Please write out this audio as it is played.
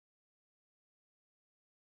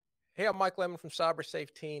Hey, I'm Mike Lemon from Cyber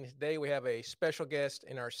Safe Teen. Today we have a special guest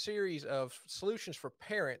in our series of solutions for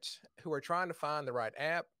parents who are trying to find the right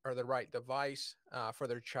app or the right device for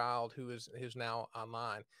their child who's now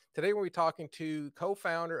online. Today we'll be talking to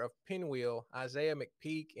co-founder of Pinwheel, Isaiah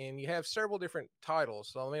McPeak, and you have several different titles.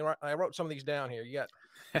 So I wrote some of these down here. You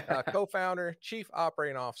got co-founder, chief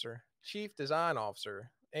operating officer, chief design officer,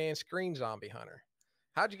 and screen zombie hunter.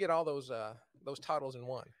 How'd you get all those titles in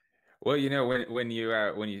one? Well, when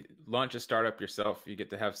you launch a startup yourself, you get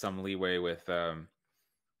to have some leeway with how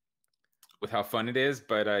fun it is,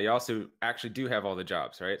 but you also actually do have all the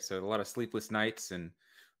jobs, right? So a lot of sleepless nights and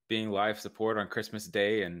being live support on Christmas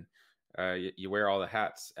Day, and you wear all the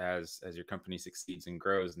hats as your company succeeds and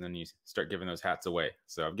grows, and then you start giving those hats away.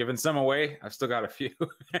 So I've given some away. I've still got a few.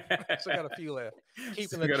 Still got a few left. Keeping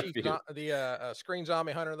Still the got a few. screen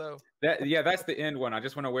zombie hunter though. That's the end one. I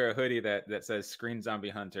just want to wear a hoodie that says "Screen Zombie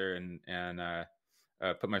Hunter" and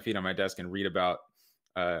put my feet on my desk and read about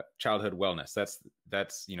childhood wellness. That's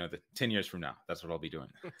the 10 years from now. That's what I'll be doing.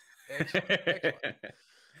 Excellent, excellent.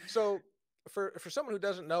 So, for someone who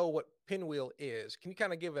doesn't know what Pinwheel is, can you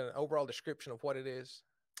kind of give an overall description of what it is?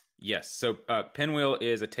 Yes. So Pinwheel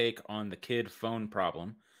is a take on the kid phone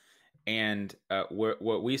problem, and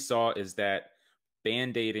what we saw is that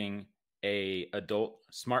band-aiding a adult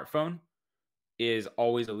smartphone is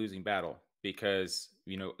always a losing battle because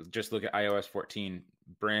just look at iOS 14,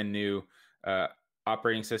 brand new uh,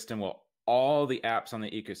 operating system. Well, all the apps on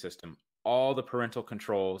the ecosystem, all the parental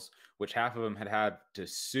controls, which half of them had to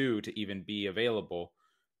sue to even be available,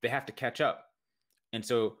 they have to catch up. And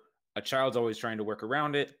so a child's always trying to work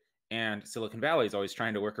around it, and Silicon Valley is always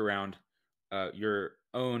trying to work around your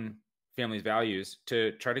own family's values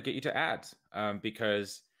to try to get you to ads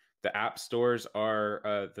because the app stores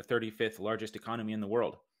are the 35th largest economy in the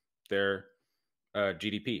world. Their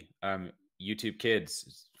GDP, YouTube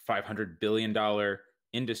Kids, $500 billion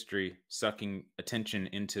industry sucking attention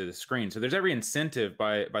into the screen. So there's every incentive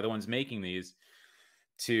by the ones making these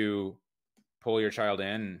to pull your child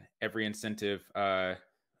in. Every incentive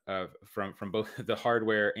from both the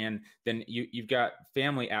hardware and then you've got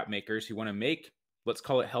family app makers who want to make, let's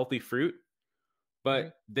call it, healthy fruit, Hmm.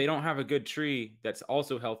 but they don't have a good tree that's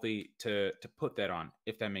also healthy to put that on,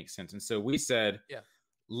 if that makes sense. And so we said, Yeah.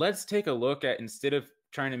 let's take a look at, instead of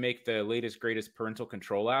trying to make the latest greatest parental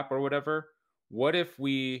control app or whatever, what if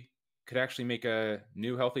we could actually make a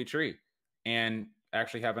new healthy tree and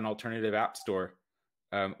actually have an alternative app store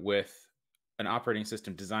with an operating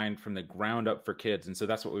system designed from the ground up for kids. And so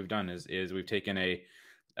that's what we've done is we've taken a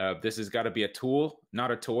this has got to be a tool,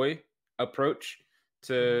 not a toy approach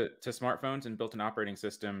Hmm. to smartphones, and built an operating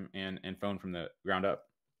system and phone from the ground up.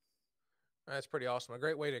 That's pretty awesome. A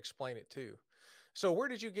great way to explain it too. So, where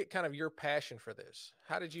did you get kind of your passion for this?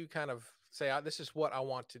 How did you kind of say, "This is what I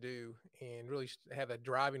want to do," and really have a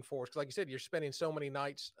driving force? Because, like you said, you're spending so many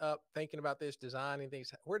nights up thinking about this, designing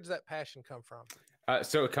things. Where does that passion come from?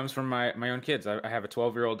 So it comes from my own kids. I have a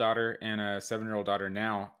 12-year-old daughter and a 7-year-old daughter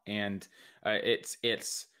now, and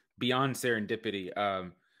it's beyond serendipity.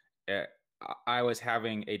 Uh, I was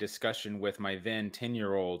having a discussion with my then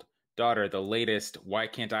 10-year-old daughter, the latest, why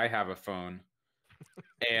can't I have a phone?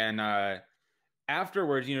 And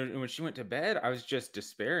afterwards, when she went to bed, I was just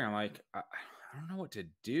despairing. I'm like, I don't know what to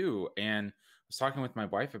do. And I was talking with my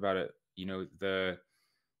wife about it. The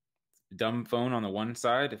dumb phone on the one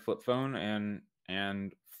side, a flip phone,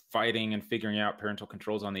 and fighting and figuring out parental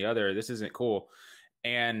controls on the other. This isn't cool.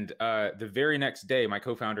 And the very next day, my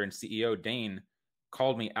co-founder and CEO Dane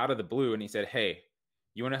called me out of the blue, and he said, "Hey,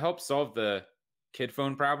 you want to help solve the kid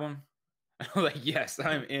phone problem?" I was like, "Yes,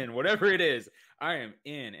 I'm in. Whatever it is, I am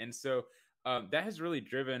in." And so that has really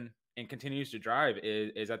driven and continues to drive.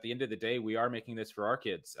 Is at the end of the day, we are making this for our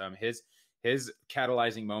kids. His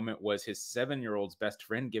catalyzing moment was his 7-year-old's best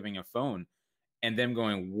friend giving a phone and them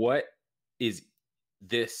going, "What is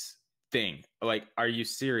this thing? Like, are you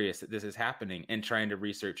serious that this is happening?" And trying to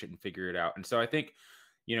research it and figure it out. And so I think,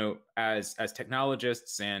 as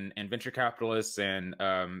technologists and venture capitalists and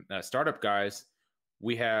startup guys,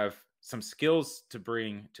 we have some skills to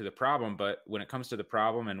bring to the problem. But when it comes to the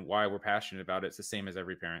problem and why we're passionate about it, it's the same as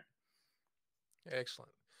every parent.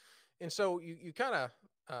 Excellent. And so you kind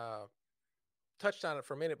of touched on it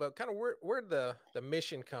for a minute, but kind of where did the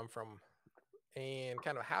mission come from, and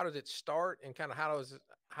kind of how does it start, and kind of how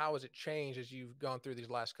has it changed as you've gone through these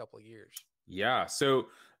last couple of years? Yeah. So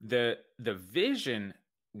the vision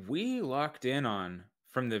we locked in on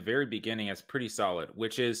from the very beginning is pretty solid,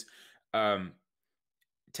 which is um,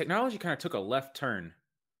 technology kind of took a left turn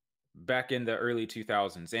back in the early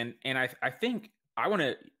 2000s, and I think I want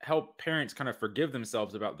to help parents kind of forgive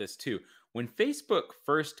themselves about this too. When Facebook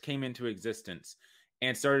first came into existence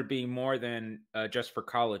and started being more than just for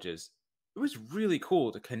colleges, it was really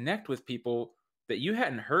cool to connect with people that you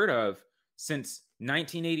hadn't heard of since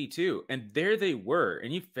 1982. And there they were,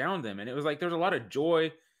 and you found them. And it was like there's a lot of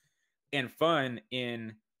joy and fun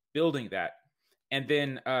in building that. And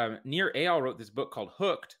then Nir Eyal wrote this book called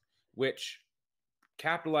Hooked, which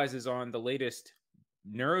capitalizes on the latest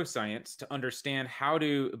neuroscience to understand how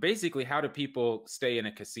do people stay in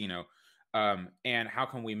a casino, and how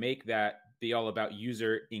can we make that be all about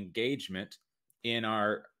user engagement in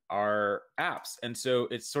our apps. And so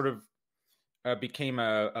it's sort of became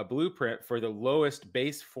a blueprint for the lowest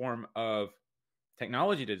base form of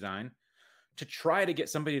technology design to try to get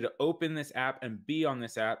somebody to open this app and be on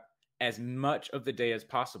this app as much of the day as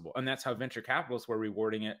possible. And that's how venture capitalists were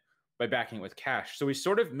rewarding it, by backing it with cash. So we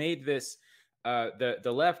sort of made this, the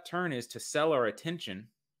left turn is to sell our attention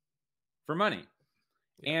for money.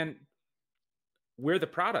 Yeah. And we're the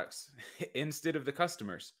products instead of the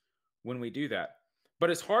customers when we do that. But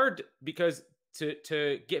it's hard because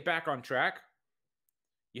to get back on track,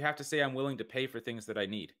 you have to say, I'm willing to pay for things that I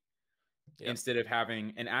need, instead of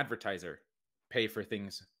having an advertiser pay for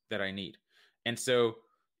things that I need. And so,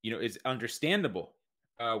 it's understandable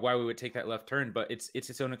why we would take that left turn, but it's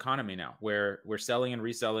its own economy now, where we're selling and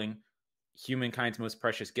reselling humankind's most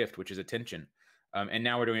precious gift, which is attention. And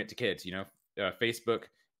now we're doing it to kids. Facebook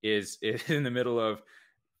is in the middle of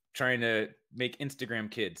trying to make Instagram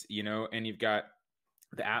kids, and you've got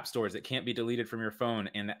the app stores that can't be deleted from your phone,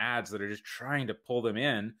 and the ads that are just trying to pull them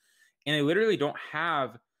in, and they literally don't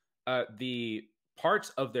have the parts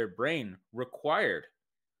of their brain required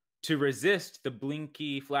to resist the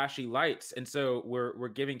blinky, flashy lights. And so we're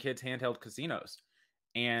giving kids handheld casinos.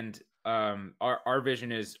 And our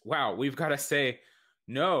vision is, wow, we've got to say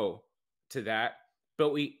no to that,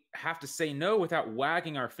 but we have to say no without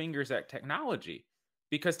wagging our fingers at technology,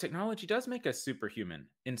 because technology does make us superhuman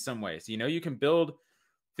in some ways. You can build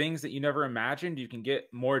things that you never imagined. You can get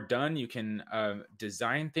more done. You can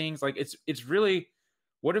design things. Like it's really,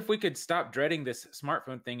 what if we could stop dreading this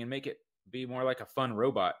smartphone thing and make it be more like a fun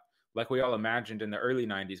robot, like we all imagined in the early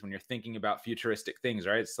 90s when you're thinking about futuristic things,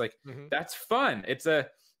 right? It's like, that's fun. It's an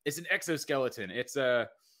exoskeleton. It's a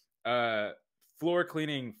floor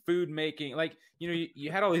cleaning, food making. Like, you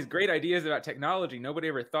had all these great ideas about technology. Nobody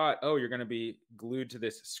ever thought, oh, you're going to be glued to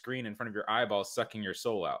this screen in front of your eyeballs, sucking your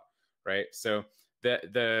soul out, right? So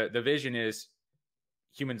the vision is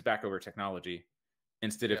humans back over technology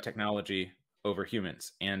instead of technology over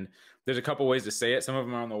humans. And there's a couple ways to say it. Some of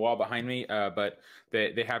them are on the wall behind me, but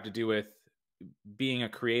they have to do with being a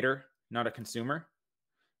creator, not a consumer,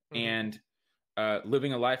 and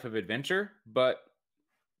living a life of adventure, but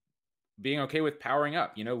being okay with powering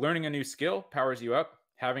up. Learning a new skill powers you up.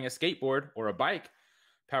 Having a skateboard or a bike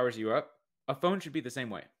powers you up. A phone should be the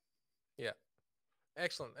same way. Yeah.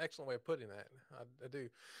 Excellent way of putting that.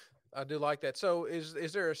 I do like that. So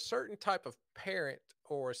is there a certain type of parent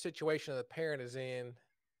or a situation that the parent is in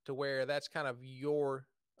to where that's kind of your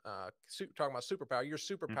talking about superpower, your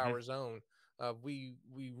superpower zone of we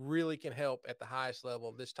really can help at the highest level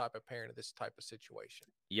of this type of parent in this type of situation?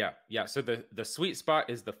 Yeah. So the sweet spot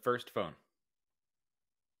is the first phone.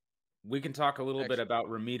 We can talk a little bit about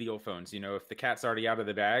remedial phones, if the cat's already out of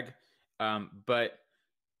the bag. But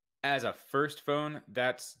as a first phone,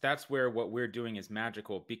 that's where what we're doing is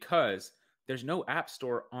magical, because there's no app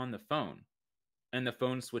store on the phone, and the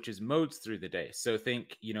phone switches modes through the day. So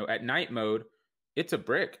think, at night mode, it's a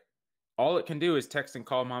brick. All it can do is text and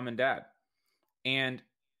call mom and dad. And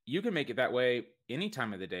you can make it that way any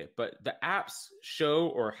time of the day, but the apps show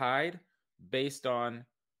or hide based on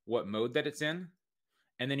what mode that it's in.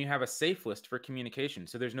 And then you have a safe list for communication.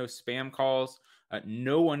 So there's no spam calls.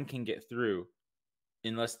 No one can get through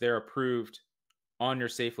unless they're approved on your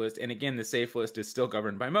safe list. And again, the safe list is still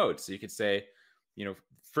governed by mode. So you could say,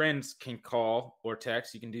 friends can call or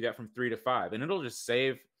text. You can do that from 3 to 5, and it'll just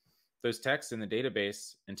save those texts in the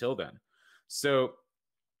database until then. So,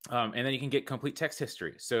 and then you can get complete text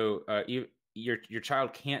history. So your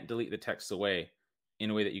child can't delete the texts away in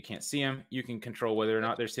a way that you can't see them. You can control whether or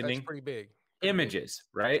not they're sending that's pretty big images,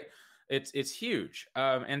 right? It's huge.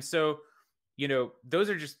 And so, those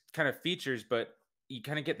are just kind of features, but you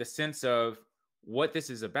kind of get the sense of what this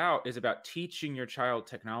is about teaching your child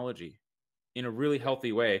technology in a really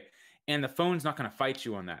healthy way. And the phone's not going to fight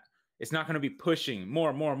you on that. It's not going to be pushing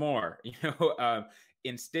more.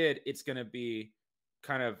 Instead, it's going to be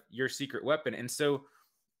kind of your secret weapon. And so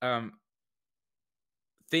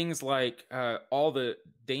things like all the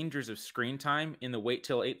dangers of screen time in the Wait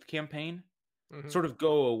Till 8th campaign sort of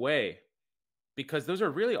go away, because those are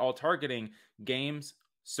really all targeting games,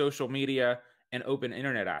 social media, and open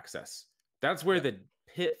internet access. That's where the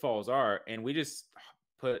pitfalls are. And we just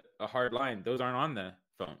put a hard line. Those aren't on the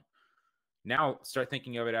phone. Now start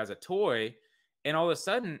thinking of it as a toy. And all of a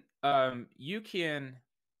sudden, you can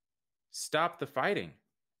stop the fighting.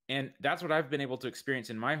 And that's what I've been able to experience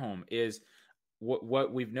in my home is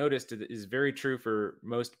what we've noticed is very true for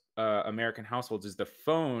most American households is the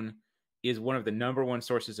phone is one of the number one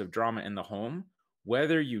sources of drama in the home,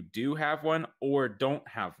 whether you do have one or don't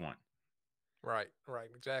have one. Right,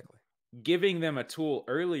 exactly. Giving them a tool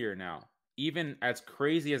earlier now, even as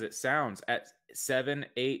crazy as it sounds, at 7,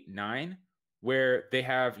 8, 9, where they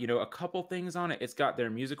have, a couple things on it. It's got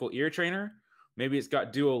their musical ear trainer. Maybe it's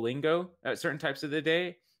got Duolingo at certain types of the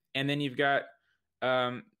day. And then you've got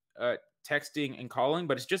texting and calling,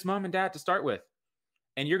 but it's just mom and dad to start with.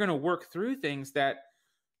 And you're going to work through things that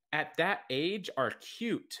at that age are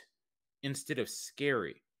cute instead of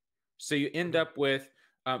scary. So you end up with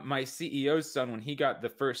my CEO's son, when he got the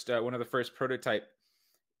first one of the first prototype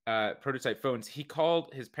phones, he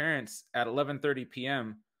called his parents at 11:30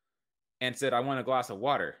 p.m. and said, "I want a glass of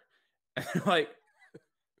water." Like,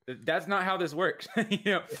 that's not how this works,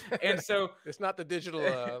 And so it's not the digital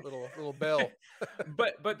little bell.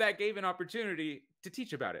 but that gave an opportunity to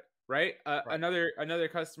teach about it, right? Right. Another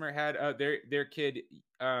customer had their kid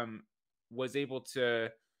was able to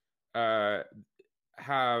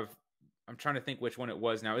have. I'm trying to think which one it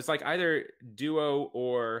was now. It's like either Duo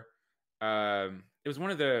or it was one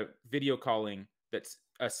of the video calling that's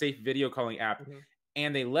a safe video calling app. Mm-hmm.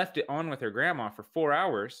 And they left it on with her grandma for 4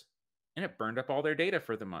 hours and it burned up all their data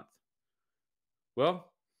for the month.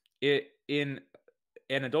 Well, in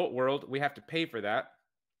an adult world, we have to pay for that.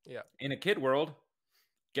 Yeah. In a kid world,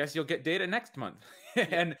 guess you'll get data next month.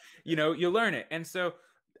 And, you learn it. And so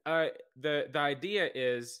the idea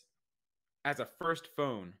is, as a first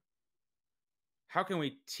phone, how can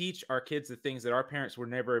we teach our kids the things that our parents were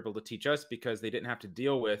never able to teach us because they didn't have to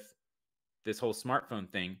deal with this whole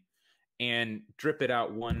smartphone thing, and drip it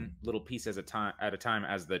out one little piece at a time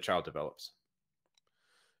as the child develops.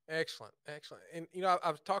 Excellent. And,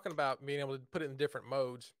 I was talking about being able to put it in different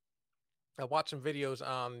modes. I watched some videos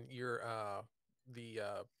on your, I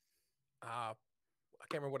can't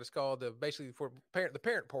remember what it's called, basically for the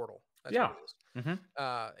parent portal. That's what it is.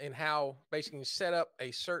 Mm-hmm. And how basically you set up a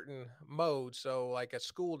certain mode. So like a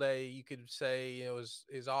school day, you could say,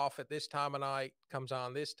 is off at this time of night, comes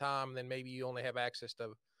on this time. And then maybe you only have access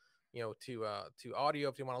to, to audio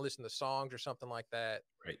if you want to listen to songs or something like that,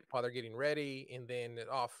 right, while they're getting ready. And then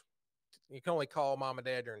you can only call mom and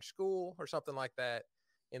dad during school or something like that.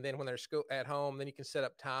 And then when they're at home, then you can set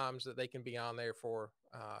up times that they can be on there for,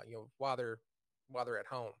 while they're at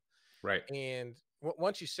home. Right. And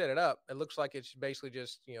once you set it up, it looks like it's basically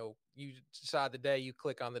just, you decide the day, you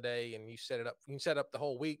click on the day and you set it up. You can set up the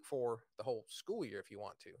whole week for the whole school year if you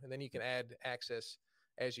want to, and then you can add access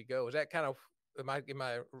as you go. Is that kind of,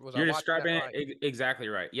 you're describing it exactly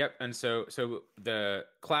right? Yep. And so the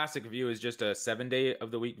classic view is just a 7-day of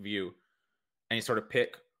the week view, and you sort of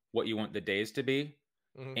pick what you want the days to be.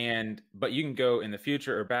 Mm-hmm. But you can go in the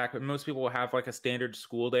future or back, but most people will have like a standard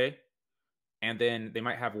school day, and then they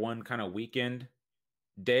might have one kind of weekend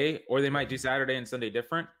day, or they might do Saturday and Sunday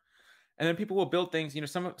different. And then people will build things,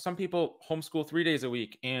 some people homeschool 3 days a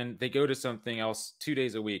week and they go to something else 2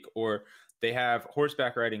 days a week, or they have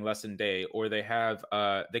horseback riding lesson day, or they have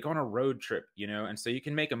they go on a road trip, and so you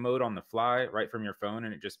can make a mode on the fly right from your phone,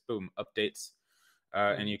 and it just boom updates,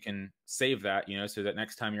 and you can save that, so that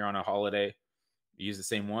next time you're on a holiday, you use the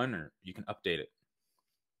same one, or you can update it.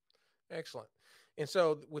 Excellent. And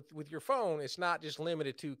so with your phone, it's not just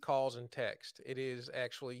limited to calls and text. It is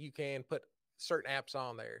actually, you can put certain apps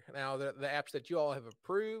on there. Now, the apps that you all have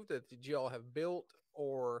approved, that you all have built,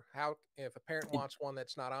 or how, if a parent wants one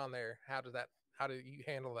that's not on there, how do you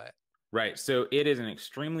handle that? Right. So it is an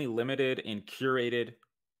extremely limited and curated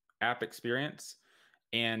app experience.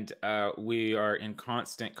 And we are in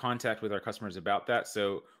constant contact with our customers about that.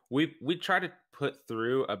 So we try to put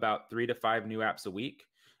through about 3 to 5 new apps a week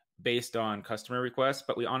based on customer requests,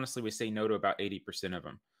 but we say no to about 80% of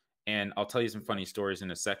them. And I'll tell you some funny stories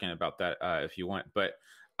in a second about that if you want. But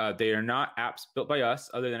they are not apps built by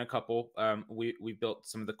us, other than a couple. We built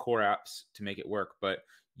some of the core apps to make it work. But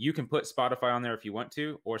you can put Spotify on there if you want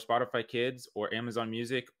to, or Spotify Kids, or Amazon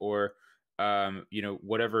Music, or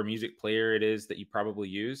whatever music player it is that you probably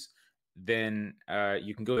use. Then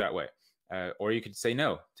you can go that way, or you could say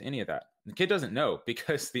no to any of that. The kid doesn't know,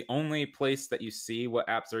 because the only place that you see what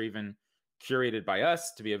apps are even curated by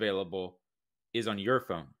us to be available is on your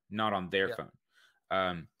phone, not on their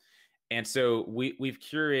phone. And so we've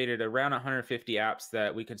curated around 150 apps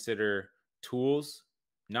that we consider tools,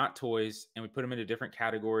 not toys, and we put them into different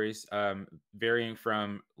categories, varying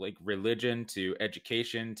from like religion to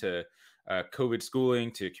education to COVID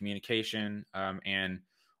schooling to communication, and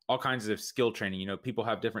all kinds of skill training. You know, people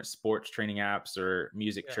have different sports training apps or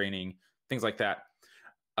music Yeah. training, things like that.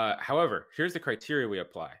 However, here's the criteria we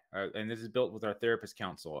apply, and this is built with our therapist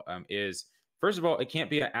council. Is first of all, it can't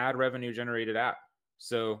be an ad revenue generated app.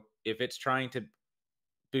 So if it's trying to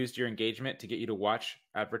boost your engagement to get you to watch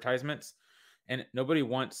advertisements, and nobody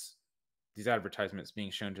wants these advertisements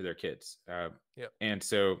being shown to their kids. Yep. And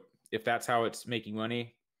so if that's how it's making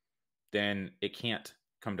money, then it can't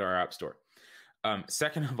come to our app store.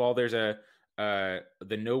 Second of all, there's the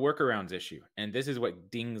no workarounds issue, and this is what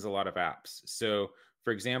dings a lot of apps. So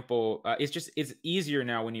for example, it's easier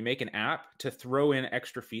now when you make an app to throw in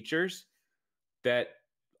extra features that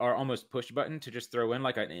are almost push button to just throw in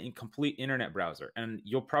like an incomplete internet browser. And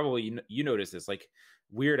you'll probably, you notice this, like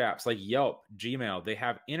weird apps like Yelp, Gmail, they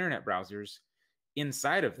have internet browsers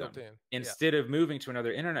inside of them instead of moving to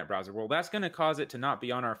another internet browser. Well, that's going to cause it to not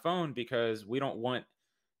be on our phone because we don't want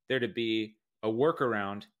there to be a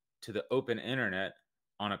workaround to the open internet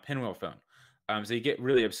on a Pinwheel phone. So you get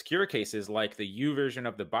really obscure cases like the U version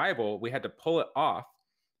of the Bible. We had to pull it off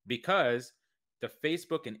because the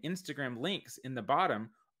Facebook and Instagram links in the bottom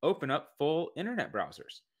open up full internet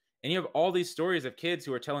browsers. And you have all these stories of kids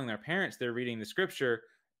who are telling their parents they're reading the scripture,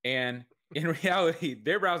 and in reality,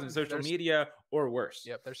 they're browsing social media or worse.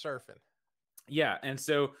 Yep, they're surfing. Yeah, and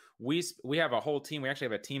so we have a whole team. We actually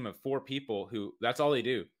have a team of 4 people who that's all they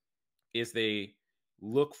do is they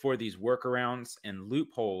look for these workarounds and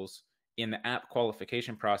loopholes in the app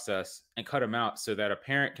qualification process and cut them out so that a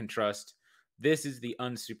parent can trust this is the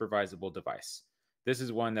unsupervisable device. This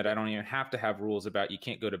is one that I don't even have to have rules about. You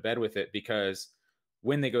can't go to bed with it because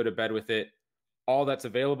when they go to bed with it, all that's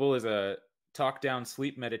available is a talk down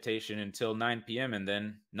sleep meditation until 9 p.m. and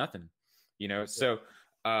then nothing, you know? So,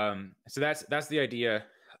 so that's the idea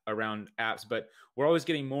around apps, but we're always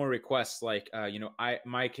getting more requests. Like,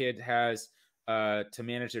 my kid has to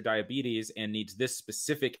manage their diabetes and needs this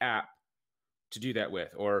specific app to do that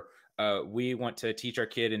with, or we want to teach our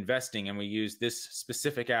kid investing and we use this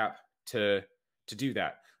specific app to do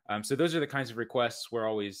that. So those are the kinds of requests we're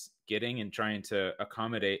always getting and trying to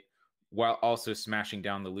accommodate while also smashing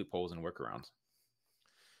down the loopholes and workarounds.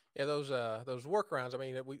 Yeah, those workarounds. I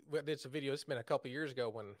mean, we did some video. It's been a couple years ago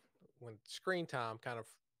when screen time kind of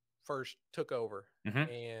first took over,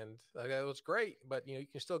 and that was great. But you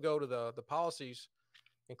can still go to the policies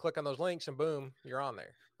and click on those links, and boom, you're on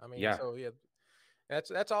there. I mean, so yeah,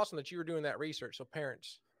 that's awesome that you were doing that research, so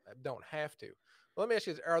parents don't have to. Well, let me ask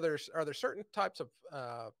you: are there certain types of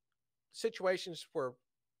situations where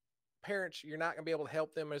parents you're not going to be able to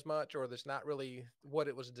help them as much, or that's not really what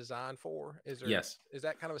it was designed for? Is there? Yes. Is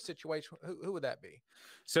that kind of a situation? Who would that be?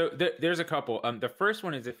 So there's a couple. The first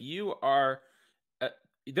one is if you are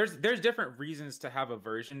there's different reasons to have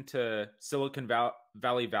aversion to Silicon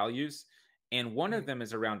Valley values, and one of them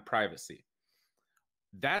is around privacy.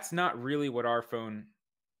 That's not really what our phone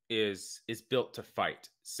is built to fight.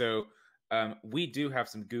 So we do have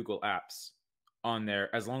some Google apps on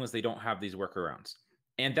there as long as they don't have these workarounds.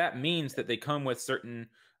 And that means that they come with certain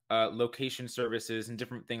location services and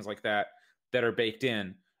different things like that are baked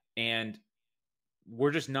in. And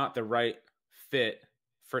we're just not the right fit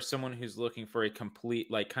for someone who's looking for a complete,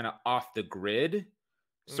 like kind of off the grid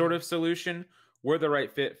sort of solution. We're the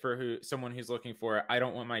right fit for someone who's looking for, I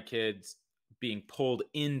don't want my kids being pulled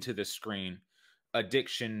into the screen,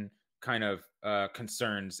 addiction kind of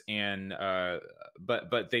concerns, and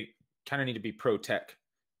but they kind of need to be pro tech at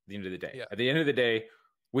the end of the day. Yeah. At the end of the day,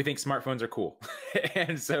 we think smartphones are cool.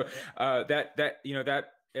 And so that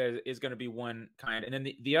is going to be one kind. And then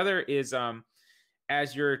the other is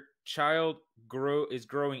as your child is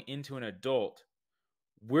growing into an adult,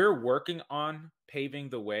 we're working on paving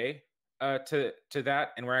the way to that.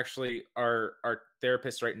 And we're actually our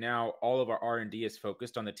therapists right now, all of our R&D is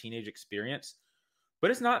focused on the teenage experience, but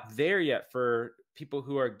it's not there yet for people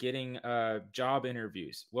who are getting job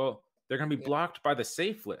interviews. Well, they're going to be blocked by the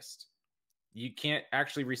safe list. You can't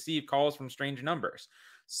actually receive calls from strange numbers.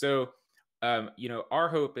 So, our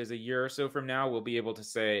hope is a year or so from now, we'll be able to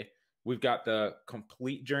say we've got the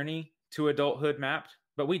complete journey to adulthood mapped,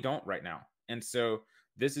 but we don't right now. And so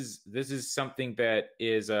this is something that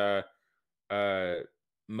is a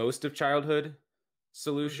most of childhood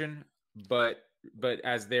solution, but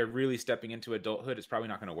as they're really stepping into adulthood, it's probably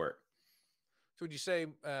not going to work. So would you say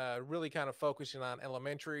really kind of focusing on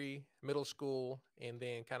elementary, middle school, and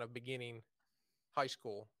then kind of beginning high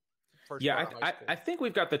school first Yeah, part of high school. I think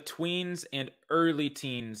we've got the tweens and early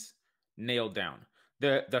teens nailed down.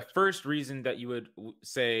 The first reason that you would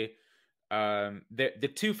say,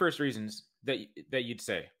 the two first reasons that you'd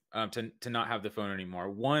say, to not have the phone anymore.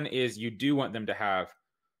 One is you do want them to have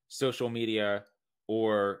social media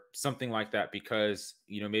or something like that because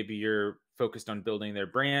maybe you're focused on building their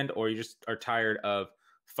brand, or you just are tired of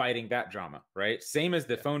fighting that drama, right? Same as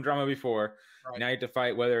the phone drama before. Right. Now you have to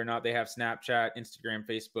fight whether or not they have Snapchat, Instagram,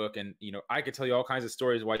 Facebook, and I could tell you all kinds of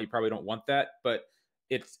stories why you probably don't want that, but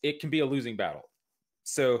it can be a losing battle.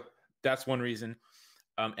 So that's one reason.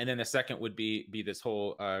 And then the second would be this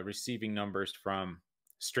whole receiving numbers from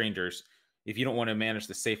strangers. If you don't want to manage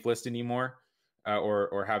the safe list anymore,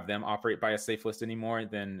 or have them operate by a safe list anymore,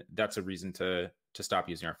 then that's a reason to stop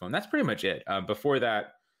using our phone. That's pretty much it. Before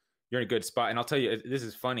that, you're in a good spot. And I'll tell you, this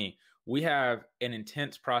is funny. We have an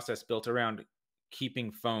intense process built around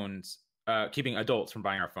keeping adults from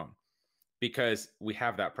buying our phone because we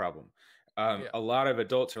have that problem. A lot of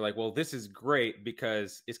adults are like, well, this is great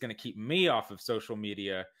because it's going to keep me off of social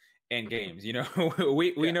media and games.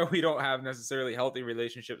 We know we don't have necessarily healthy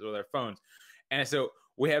relationships with our phones. And so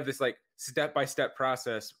we have this like step-by-step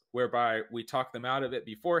process whereby we talk them out of it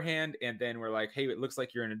beforehand. And then we're like, hey, it looks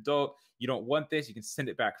like you're an adult. You don't want this. You can send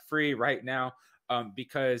it back free right now.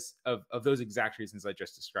 Because of those exact reasons I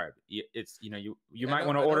just described. It's, you might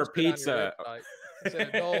want to order pizza. It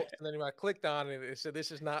said adults, and then when I clicked on it, it said,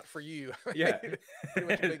 this is not for you. Yeah. Pretty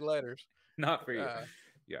much big letters. Not for you.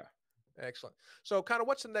 Yeah. Excellent. So kind of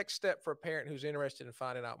what's the next step for a parent who's interested in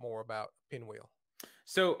finding out more about Pinwheel?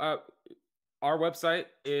 So our website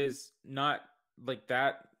is not like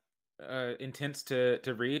that intense to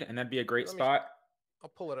read, and that'd be a great spot. I'll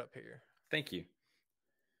pull it up here. Thank you.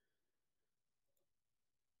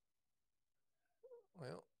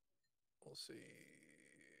 Well, we'll see.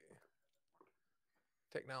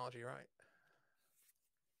 Technology, right?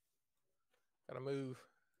 Got to move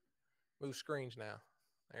screens now.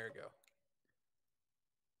 There we go.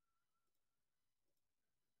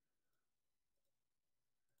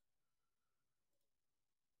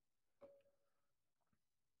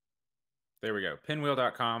 There we go.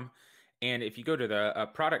 Pinwheel.com. And if you go to the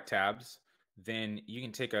product tabs, then you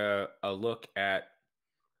can take a look at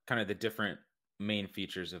kind of the different main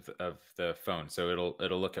features of the phone. So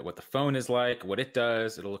it'll look at what the phone is like, what it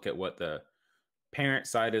does. It'll look at what the parent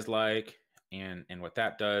side is like and what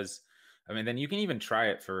that does. I mean, then you can even try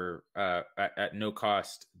it for at no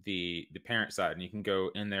cost, the parent side, and you can go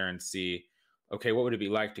in there and see, okay, what would it be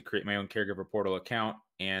like to create my own caregiver portal account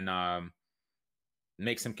and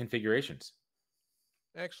make some configurations.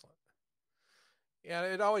 Excellent. Yeah,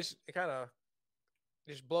 it kind of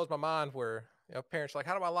just blows my mind where parents are like,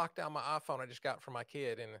 how do I lock down my iPhone I just got for my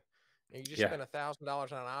kid? And you just spend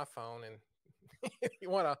 $1,000 on an iPhone, and you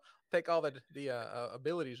want to take all the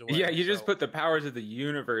abilities away. Yeah, you just put the powers of the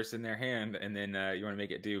universe in their hand, and then you want to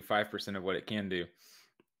make it do 5% of what it can do.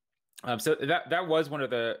 So that was one of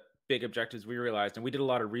the big objectives we realized, and we did a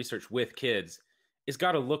lot of research with kids. It's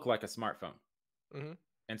got to look like a smartphone. Mm-hmm.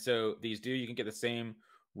 And so you can get the same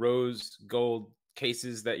rose gold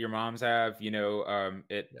cases that your moms have.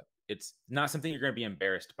 It's not something you're going to be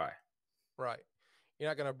embarrassed by. Right. You're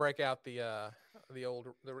not going to break out the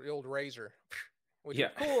old razor, which is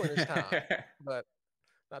cool in its time, but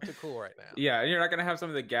not too cool right now. Yeah, and you're not going to have some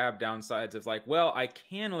of the gab downsides of like, well, I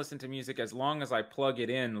can listen to music as long as I plug it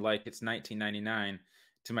in like it's 1999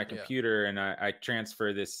 to my computer, and I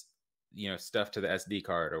transfer this stuff to the SD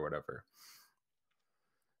card or whatever.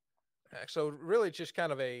 So really, it's just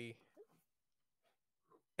kind of a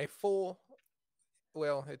full.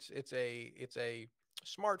 Well, it's a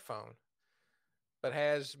smartphone, but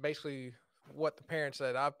has basically what the parents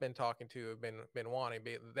that I've been talking to have been wanting,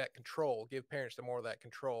 be that control. Give parents more of that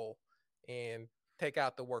control, and take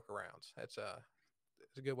out the workarounds. It's a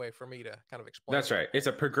good way for me to kind of explain. That's right. It's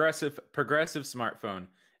a progressive smartphone,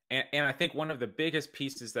 and I think one of the biggest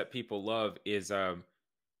pieces that people love is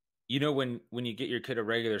when you get your kid a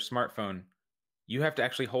regular smartphone, you have to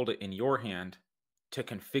actually hold it in your hand to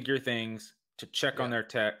configure things, to check on their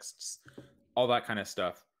texts, all that kind of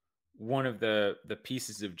stuff. One of the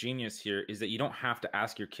pieces of genius here is that you don't have to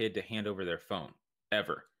ask your kid to hand over their phone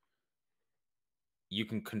ever. You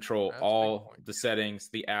can control all the settings,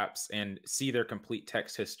 the apps, and see their complete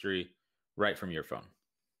text history right from your phone.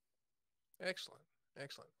 Excellent.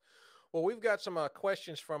 Well, we've got some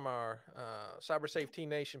questions from our Cyber Safe Teen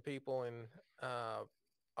Nation people, and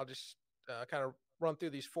I'll just kind of run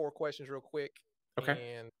through these 4 questions real quick.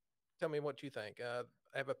 Okay. And tell me what you think. I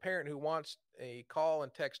have a parent who wants a call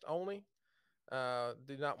and text only.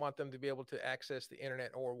 Do not want them to be able to access the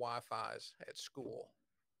internet or Wi-Fi's at school.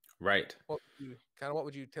 Right. What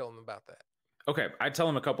would you tell them about that? Okay. I tell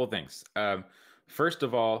them a couple things. First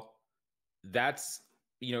of all, that's,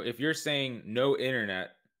 if you're saying no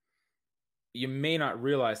internet, you may not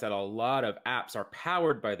realize that a lot of apps are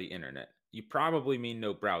powered by the internet. You probably mean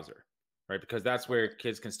no browser, right? Because that's where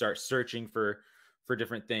kids can start searching for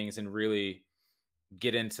different things and really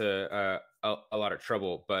get into a lot of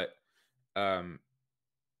trouble. But um,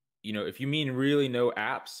 if you mean really no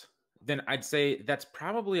apps, then I'd say that's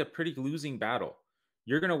probably a pretty losing battle.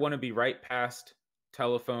 You're going to want to be right past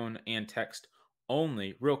telephone and text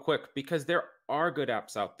only real quick, because there are good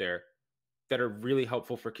apps out there that are really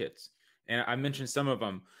helpful for kids. And I mentioned some of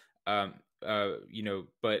them,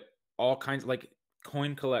 but all kinds, like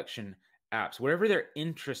coin collection apps, whatever their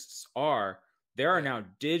interests are, there are now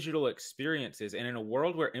digital experiences. And in a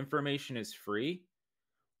world where information is free,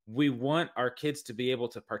 we want our kids to be able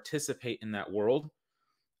to participate in that world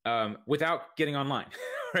without getting online,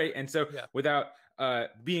 right? And so without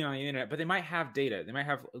being on the internet, but they might have data. They might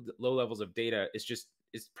have low levels of data.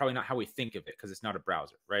 It's probably not how we think of it, because it's not a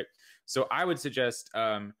browser, right? So I would suggest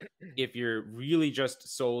if you're really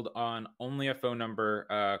just sold on only a phone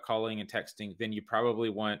number, calling and texting, then you probably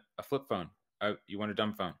want a flip phone. You want a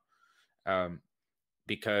dumb phone,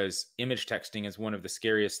 because image texting is one of the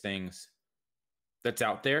scariest things that's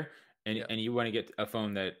out there, and you want to get a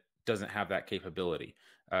phone that doesn't have that capability.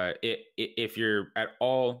 If you're at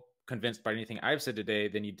all convinced by anything I've said today,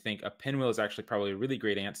 then you'd think a Pinwheel is actually probably a really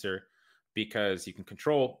great answer, because you can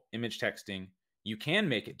control image texting. You can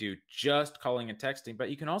make it do just calling and texting, but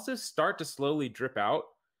you can also start to slowly drip out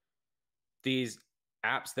these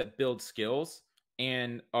apps that build skills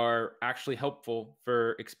and are actually helpful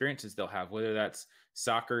for experiences they'll have, whether that's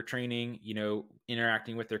soccer training,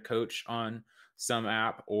 interacting with their coach on some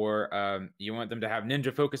app, or you want them to have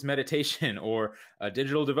ninja focus meditation or a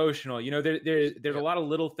digital devotional. There's a lot of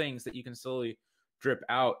little things that you can slowly drip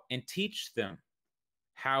out and teach them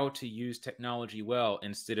how to use technology well,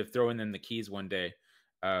 instead of throwing them the keys one day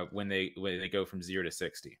when they go from 0 to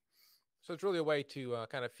 60. So it's really a way to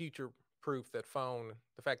kind of future proof that phone,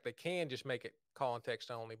 the fact they can just make it call and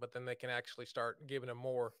text only, but then they can actually start giving them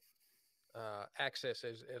more access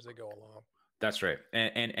as they go along. That's right.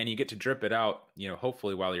 And you get to drip it out,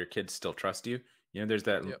 hopefully while your kids still trust you. There's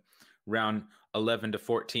that round 11 to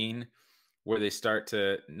 14 where they start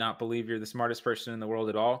to not believe you're the smartest person in the world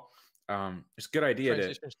at all. It's a good idea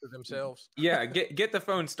transitions to themselves. Get the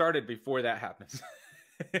phone started before that happens.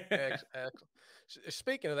 Excellent.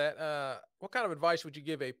 Speaking of that, what kind of advice would you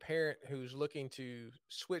give a parent who's looking to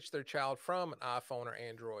switch their child from an iPhone or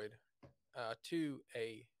Android to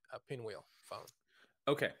a Pinwheel phone?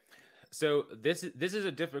 Okay, so this is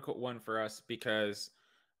a difficult one for us, because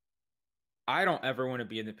I don't ever want to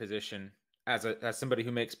be in the position as somebody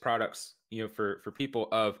who makes products, for people,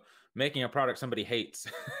 of making a product somebody hates.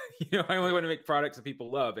 I only want to make products that people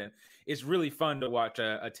love. And it's really fun to watch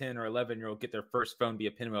a 10 or 11-year-old get their first phone be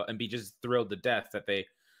a Pinwheel and be just thrilled to death that they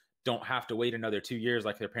don't have to wait another 2 years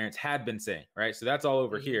like their parents had been saying, right? So that's all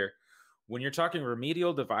over here. When you're talking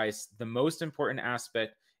remedial device, the most important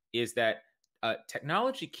aspect is that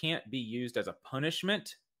technology can't be used as a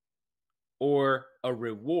punishment or a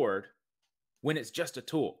reward when it's just a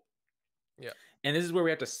tool. Yeah. And this is where we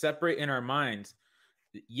have to separate in our minds.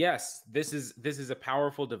 Yes, this is a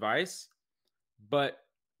powerful device, but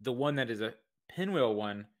the one that is a Pinwheel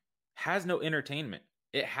one has no entertainment.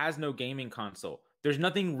 It has no gaming console. There's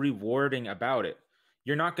nothing rewarding about it.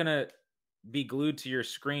 You're not going to be glued to your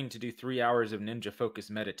screen to do 3 hours of ninja focus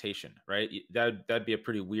meditation, right? That'd be a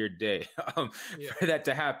pretty weird day for that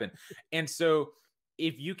to happen. And so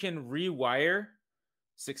if you can rewire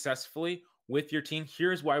successfully with your team,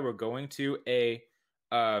 here's why we're going to a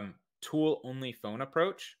tool only phone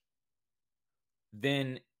approach,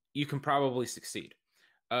 then you can probably succeed.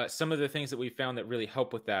 Some of the things that we found that really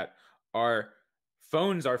help with that are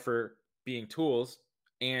phones are for being tools,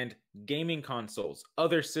 and gaming consoles,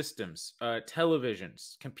 other systems,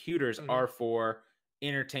 televisions, computers are for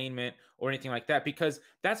entertainment or anything like that, because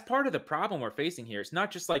that's part of the problem we're facing here. It's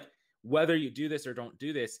not just like whether you do this or don't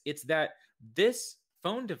do this. It's that this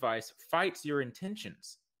phone device fights your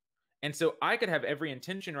intentions. And so I could have every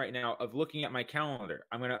intention right now of looking at my calendar.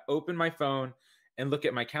 I'm going to open my phone and look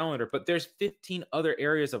at my calendar, but there's 15 other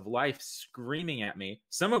areas of life screaming at me,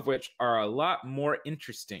 some of which are a lot more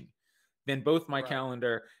interesting than both my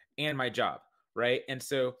calendar and my job, right? And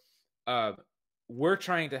so we're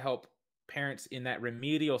trying to help parents in that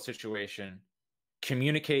remedial situation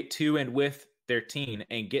communicate to and with their teen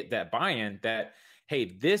and get that buy-in that,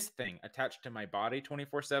 hey, this thing attached to my body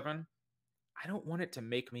 24/7, I don't want it to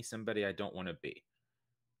make me somebody I don't want to be.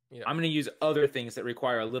 Yeah. I'm going to use other things that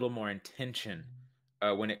require a little more intention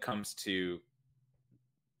when it comes to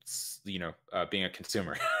being a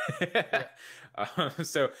consumer. Yeah.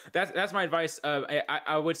 So that's my advice.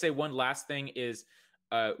 I would say one last thing is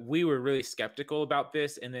we were really skeptical about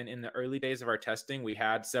this, and then in the early days of our testing, we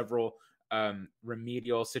had several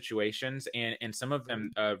remedial situations, and some of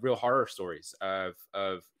them real horror stories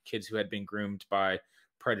of kids who had been groomed by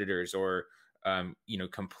predators, or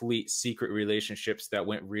complete secret relationships that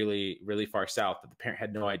went really, really far south that the parent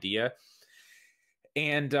had no idea.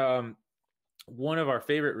 And one of our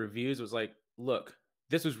favorite reviews was like, look,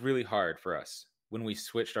 this was really hard for us when we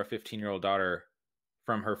switched our 15-year-old daughter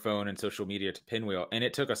from her phone and social media to Pinwheel. And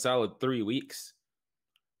it took a solid 3 weeks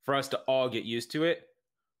for us to all get used to it.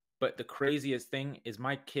 But the craziest thing is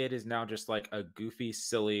my kid is now just like a goofy,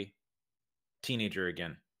 silly teenager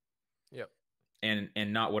again. Yep. And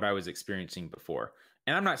not what I was experiencing before.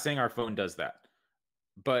 And I'm not saying our phone does that,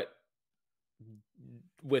 but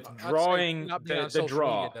withdrawing not being on the social media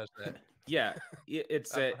draw, does that. yeah,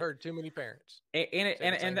 it's I've heard too many parents.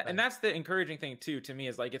 and that's the encouraging thing too to me,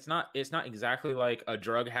 is like it's not exactly like a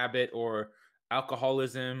drug habit or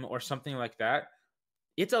alcoholism or something like that.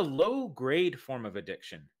 It's a low grade form of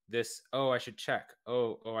addiction. This, oh, I should check,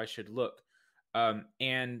 oh, I should look.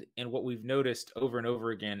 And what we've noticed over and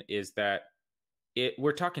over again is that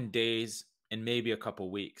we're talking days and maybe a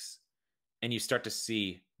couple weeks, and you start to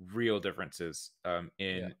see real differences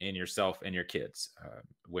in yourself and your kids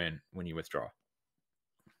when you withdraw.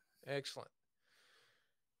 Excellent.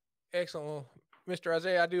 Well, Mr.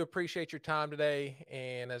 Isaiah, I do appreciate your time today.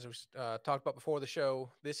 And as we talked about before the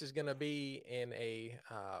show, this is going to be in a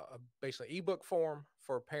basically ebook form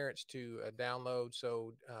for parents to download.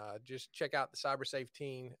 So just check out the CyberSafe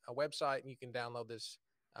Teen website, and you can download this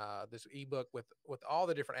ebook with all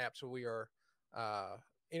the different apps that we are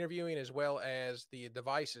interviewing, as well as the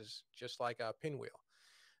devices, just like a Pinwheel.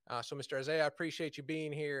 So, Mr. Isaiah, I appreciate you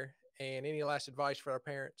being here. And any last advice for our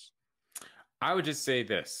parents? I would just say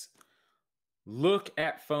this: look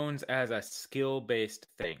at phones as a skill-based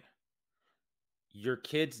thing. Your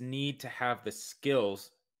kids need to have the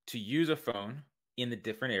skills to use a phone in the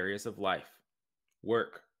different areas of life: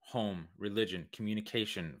 work, home, religion,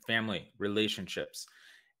 communication, family, relationships.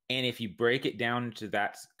 And if you break it down to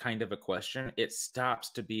that kind of a question, it stops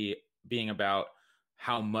to being about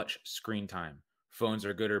how much screen time. Phones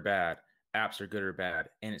are good or bad, apps are good or bad,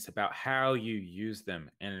 and it's about how you use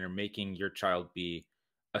them and are making your child be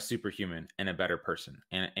a superhuman and a better person.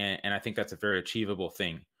 And I think that's a very achievable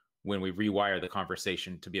thing when we rewire the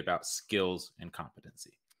conversation to be about skills and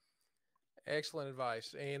competency. Excellent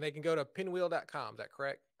advice. And they can go to pinwheel.com. Is that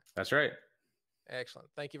correct? That's right. Excellent.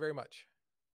 Thank you very much.